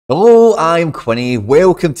Hello, I'm Quinny.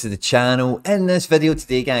 Welcome to the channel. In this video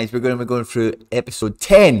today, guys, we're going to be going through episode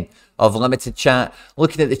 10 of Limited Chat,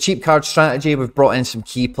 looking at the cheap card strategy. We've brought in some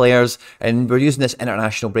key players, and we're using this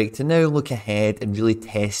international break to now look ahead and really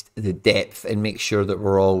test the depth and make sure that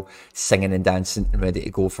we're all singing and dancing and ready to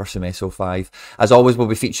go for some SO5. As always, we'll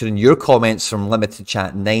be featuring your comments from Limited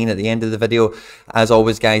Chat 9 at the end of the video. As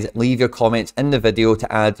always, guys, leave your comments in the video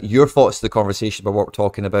to add your thoughts to the conversation about what we're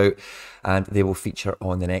talking about, and they will feature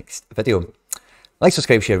on the next video. Like,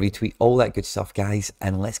 subscribe, share, retweet, all that good stuff, guys,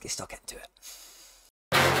 and let's get stuck into it.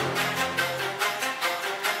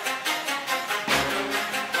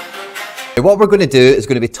 What we're going to do is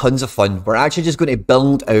going to be tons of fun. We're actually just going to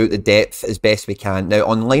build out the depth as best we can. Now,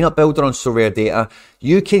 on Lineup Builder on Sorare data,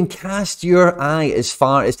 you can cast your eye as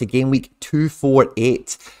far as to game week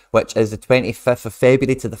 248, which is the 25th of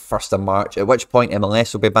February to the 1st of March, at which point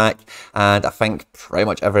MLS will be back, and I think pretty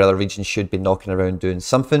much every other region should be knocking around doing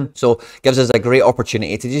something. So gives us a great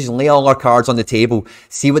opportunity to just lay all our cards on the table,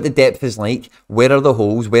 see what the depth is like, where are the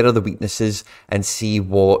holes, where are the weaknesses, and see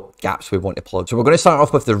what gaps we want to plug. So we're going to start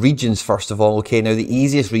off with the regions first of all. Okay, now the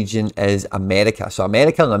easiest region is America. So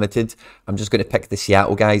America Limited, I'm just going to pick the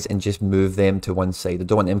Seattle guys and just move them to one side. I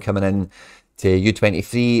don't want them coming in to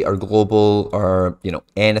U23 or global or, you know,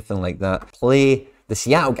 anything like that. Play the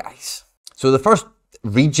Seattle guys. So the first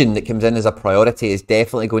region that comes in as a priority is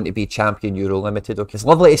definitely going to be Champion Euro Limited. Okay, it's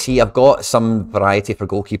lovely to see. I've got some variety for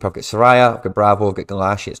goalkeeper. I've got Sorare, I've got Bravo, I've got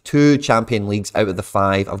Galassi. It's 2 champion leagues out of the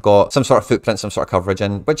 5. I've got some sort of footprint, some sort of coverage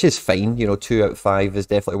in, which is fine. You know, 2 out of 5 is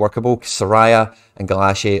definitely workable. Sorare and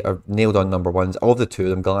Galassi are nailed on number ones. Of the 2 of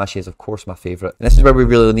them, Galassi is of course my favourite. And this is where we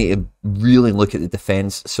really need to look at the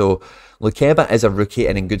defence. So Lukeba is a rookie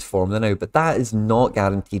and in good form now, but that is not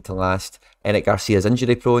guaranteed to last. Eric Garcia's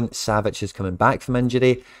injury prone, Savic is coming back from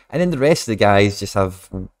injury, and then the rest of the guys just have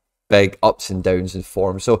big ups and downs in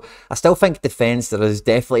form. So I still think defence, there is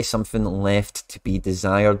definitely something left to be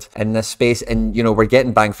desired in this space. And, you know, we're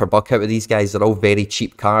getting bang for buck out of these guys. They're all very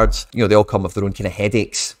cheap cards. You know, they all come with their own kind of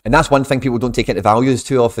headaches. And that's one thing people don't take into values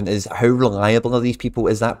too often, is how reliable are these people?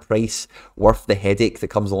 Is that price worth the headache that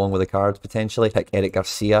comes along with the cards potentially? Pick Eric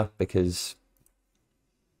Garcia because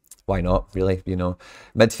why not, really? You know,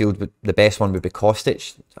 midfield, the best one would be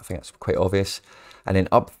Kostic. I think that's quite obvious. And then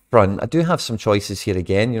up front, I do have some choices here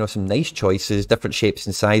again. You know, some nice choices, different shapes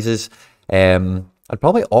and sizes. I'd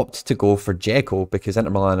probably opt to go for Dzeko because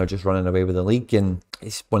Inter Milan are just running away with the league and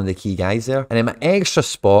he's one of the key guys there. And in my extra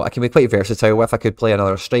spot, I can be quite versatile with. I could play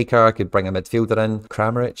another striker, I could bring a midfielder in.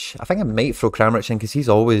 Kramaric. I think I might throw Kramaric in because he's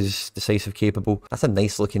always decisive capable. That's a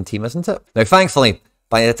nice looking team, isn't it? Now, thankfully,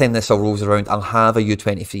 by the time this all rolls around, I'll have a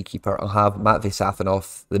U23 keeper. I'll have Matvei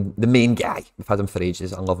Safonov, the main guy. We've had him for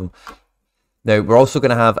ages. I love him. Now, we're also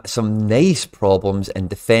going to have some nice problems in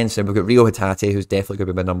defence. Now, we've got Rio Hatate, who's definitely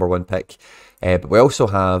going to be my #1 pick. But we also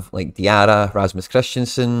have, like, Diarra, Rasmus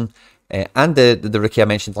Christensen, and the rookie I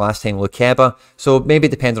mentioned last time, Lukeba. So maybe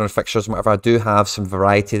depending on fixtures and whatever, I do have some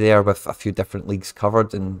variety there with a few different leagues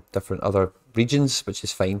covered in different other regions, which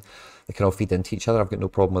is fine. They can all feed into each other. I've got no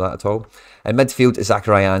problem with that at all. In midfield,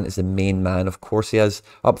 Zacharian is the main man. Of course he is.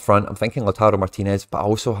 Up front, I'm thinking Lautaro Martinez, but I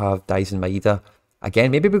also have Dyson Maeda.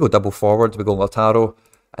 Again, maybe we go double forward. We go Lautaro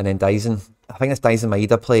and then Dyson. I think this Dyson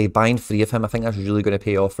Maeda play, buying 3 of him, I think that's really going to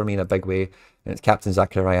pay off for me in a big way. And it's Captain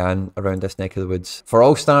Zacharian around this neck of the woods. For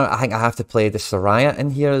All-Star, I think I have to play the Soraya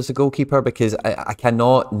in here as a goalkeeper because I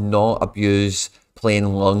cannot not abuse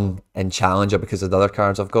playing Lung and Challenger because of the other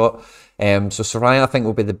cards I've got. So Soraya, I think,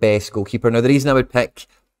 will be the best goalkeeper. Now, the reason I would pick,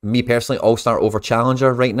 me personally, All-Star over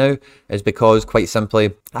Challenger right now is because, quite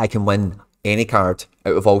simply, I can win any card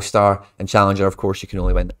out of All-Star, and Challenger, of course, you can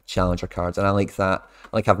only win Challenger cards, and I like that.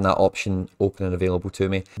 I like having that option open and available to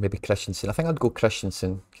me. Maybe Christensen. I think I'd go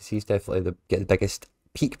Christensen because he's definitely get the biggest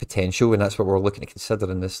peak potential, and that's what we're looking to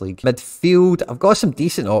consider in this league. Midfield, I've got some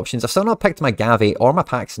decent options. I've still not picked my Gavi or my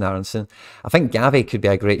Paxton Aronson. I think Gavi could be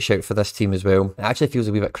a great shout for this team as well. It actually feels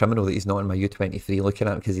a wee bit criminal that he's not in my U23 looking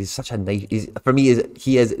at him because he's such a nice, for me,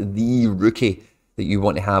 he is the rookie that you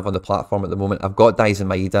want to have on the platform at the moment. I've got Dyson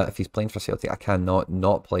Maeda. If he's playing for Celtic, I cannot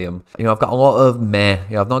not play him. You know, I've got a lot of meh.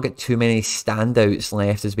 You know, I've not got too many standouts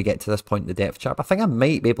left as we get to this point in the depth chart. But I think I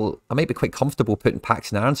might be quite comfortable putting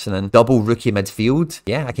Paxton Aronson in double rookie midfield.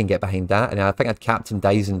 Yeah, I can get behind that. And I think I'd captain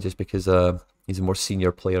Dyson just because he's a more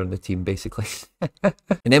senior player in the team, basically. And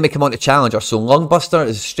then we come on to Challenger. So Lungbuster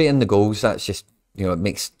is straight in the goals. That's just, you know, it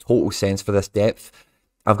makes total sense for this depth.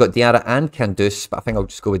 I've got Diarra and Kandus, but I think I'll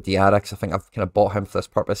just go with Diarra because I think I've kind of bought him for this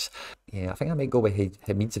purpose. Yeah, I think I might go with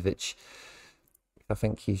Hamizovic. I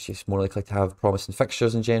think he's just more likely to have promising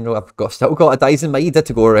fixtures in general. Still got a Dyson Maeda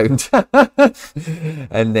to go around.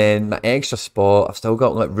 And then my extra spot, I've still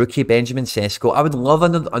got like rookie Benjamin Sesko. I would love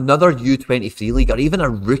another U23 league, or even a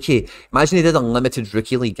rookie. Imagine they did a limited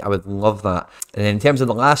rookie league. I would love that. And then in terms of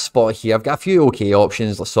the last spot here, I've got a few okay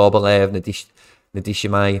options, like Sobolev,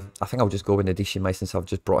 Nadishimai. I think I'll just go with Nadishimai since I've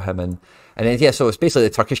just brought him in. And then, yeah, so it's basically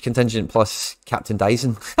the Turkish contingent plus Captain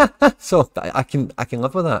Dyson. So I can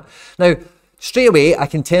live with that. Now, straight away, I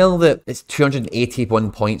can tell that it's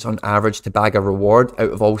 281 points on average to bag a reward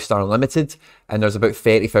out of All-Star Limited, and there's about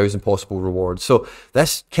 30,000 possible rewards. So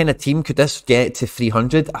this kind of team, could this get to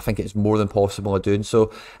 300? I think it's more than possible of doing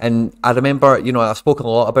so. And I remember, you know, I've spoken a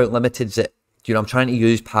lot about Limiteds that, you know, I'm trying to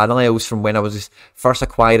use parallels from when I was first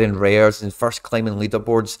acquiring rares and first climbing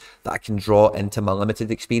leaderboards that I can draw into my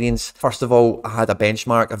limited experience. First of all, I had a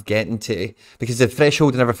benchmark of getting to, because the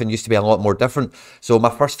threshold and everything used to be a lot more different. So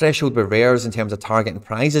my first threshold with rares in terms of targeting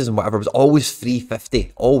prizes and whatever was always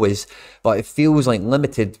 350, always. But it feels like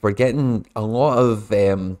limited, we're getting a lot of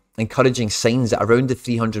encouraging signs that around the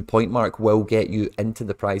 300 point mark will get you into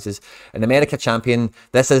the prizes. An America champion,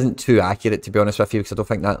 this isn't too accurate to be honest with you, because I don't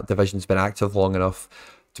think that division's been active long enough,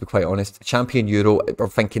 to be quite honest. Champion Euro, we're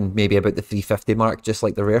thinking maybe about the 350 mark, just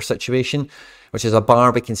like the rare situation, which is a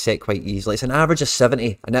bar we can set quite easily. It's an average of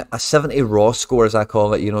 70, and a 70 raw score as I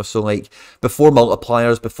call it, you know, so like before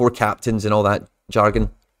multipliers, before captains and all that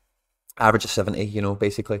jargon. Average of 70, you know,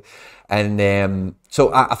 basically. And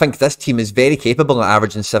so I think this team is very capable of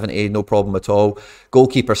averaging 70, no problem at all.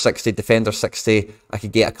 Goalkeeper 60, defender 60. I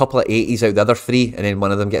could get a couple of 80s out the other three, and then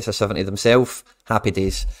one of them gets a 70 themselves. Happy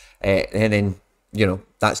days. And then, you know,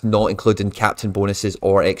 that's not including captain bonuses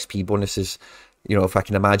or XP bonuses. You know, if I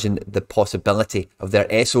can imagine the possibility of their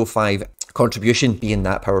SO5 contribution being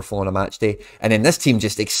that powerful on a match day. And then this team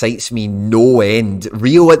just excites me no end.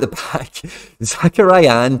 Rio at the back,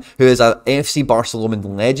 Zakarian, who is a FC Barcelona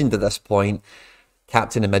legend at this point,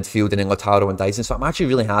 captain in midfield, and then Lautaro and Dyson. So I'm actually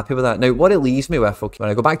really happy with that. Now, what it leaves me with, okay, when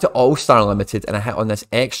I go back to All-Star Limited and I hit on this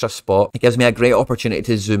extra spot, it gives me a great opportunity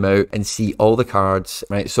to zoom out and see all the cards,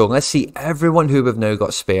 right? So let's see everyone who we've now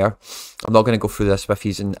got spare. I'm not going to go through this with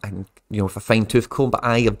you and you know, with a fine-tooth comb, but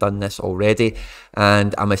I have done this already,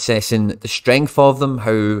 and I'm assessing the strength of them,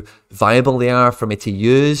 how viable they are for me to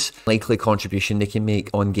use, likely contribution they can make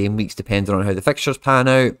on game weeks depending on how the fixtures pan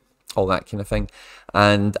out, all that kind of thing.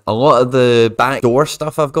 And a lot of the backdoor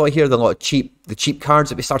stuff I've got here, the cheap cards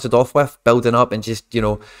that we started off with, building up and just, you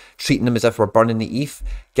know, treating them as if we're burning the ETH,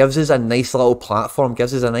 gives us a nice little platform,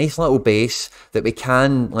 gives us a nice little base that we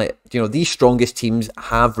can, like, you know, these strongest teams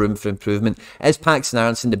have room for improvement. Is Paxton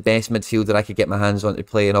Aronson the best midfielder I could get my hands on to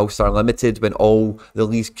play in All-Star Limited when all the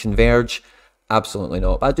leagues converge? Absolutely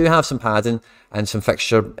not. But I do have some padding and some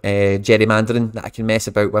fixture gerrymandering that I can mess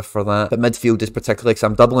about with for that. But midfield is particularly because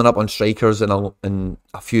I'm doubling up on strikers in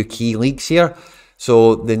a few key leagues here.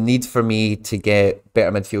 So the need for me to get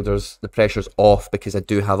better midfielders, the pressure's off because I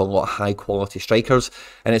do have a lot of high quality strikers.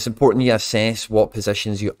 And it's important you assess what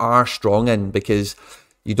positions you are strong in, because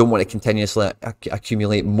you don't want to continuously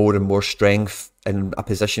accumulate more and more strength in a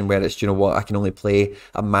position where it's, you know what, I can only play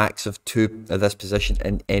a max of 2 of this position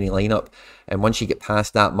in any lineup. And once you get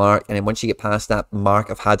past that mark, and then once you get past that mark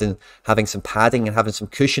of having some padding and having some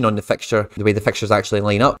cushion on the fixture, the way the fixtures actually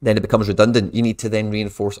line up, then it becomes redundant. You need to then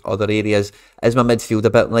reinforce other areas. Is my midfield a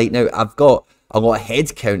bit light now? I've got a lot of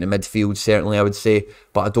head count in midfield, certainly, I would say,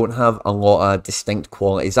 but I don't have a lot of distinct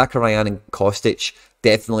quality. Zakarian and Kostic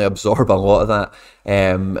definitely absorb a lot of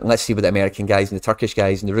that. Let's see what the American guys and the Turkish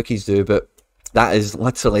guys and the rookies do, but that is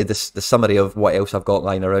literally the summary of what else I've got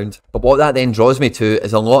lying around. But what that then draws me to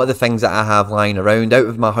is a lot of the things that I have lying around. Out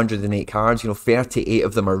of my 108 cards, you know, 38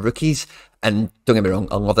 of them are rookies. And don't get me wrong,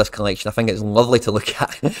 I love this collection. I think it's lovely to look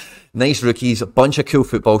at. Nice rookies, a bunch of cool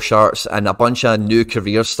football shirts, and a bunch of new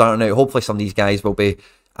careers starting out. Hopefully some of these guys will be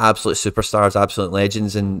absolute superstars, absolute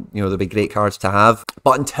legends, and, you know, they'll be great cards to have.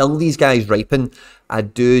 But until these guys ripen, I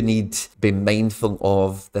do need to be mindful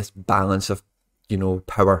of this balance of, you know,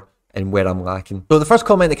 power and where I'm lacking. So the first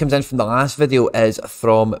comment that comes in from the last video is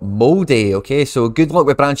from Moldy. Okay, so good luck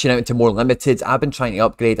with branching out into more limited. I've been trying to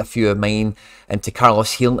upgrade a few of mine into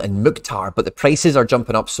Carlos Heel and Mukhtar, but the prices are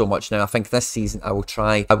jumping up so much now. I think this season I will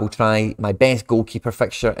try my best goalkeeper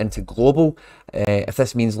fixture into global. If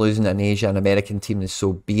this means losing an Asia and American team, then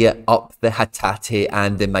so be it. Up the Hatate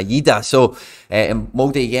and the Maeda. So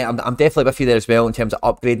Moldy, yeah, I'm definitely with you there as well in terms of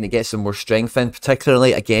upgrading to get some more strength in.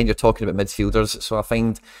 Particularly, again, you're talking about midfielders, so I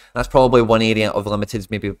find that's probably one area of limiteds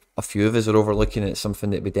maybe a few of us are overlooking. It's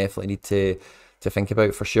something that we definitely need to to think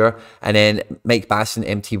about for sure. And then Mike Basson,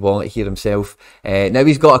 MT Wallet here himself. Now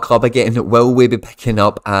he's got a club again. Will we be picking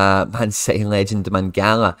up Man City legend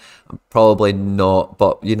Mangala? Probably not,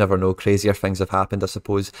 but you never know. Crazier things have happened, I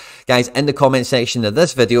suppose. Guys, in the comment section of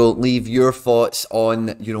this video, leave your thoughts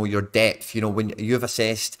on, you know, your depth. You know, when you've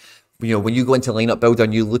assessed, you know, when you go into lineup builder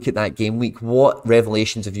and you look at that game week, what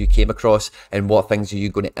revelations have you came across and what things are you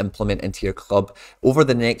going to implement into your club over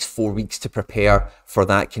the next 4 weeks to prepare for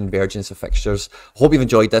that convergence of fixtures? Hope you've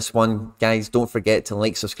enjoyed this one. Guys, don't forget to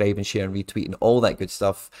like, subscribe and share and retweet and all that good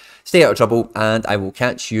stuff. Stay out of trouble and I will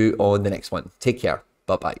catch you on the next one. Take care.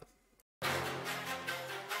 Bye-bye.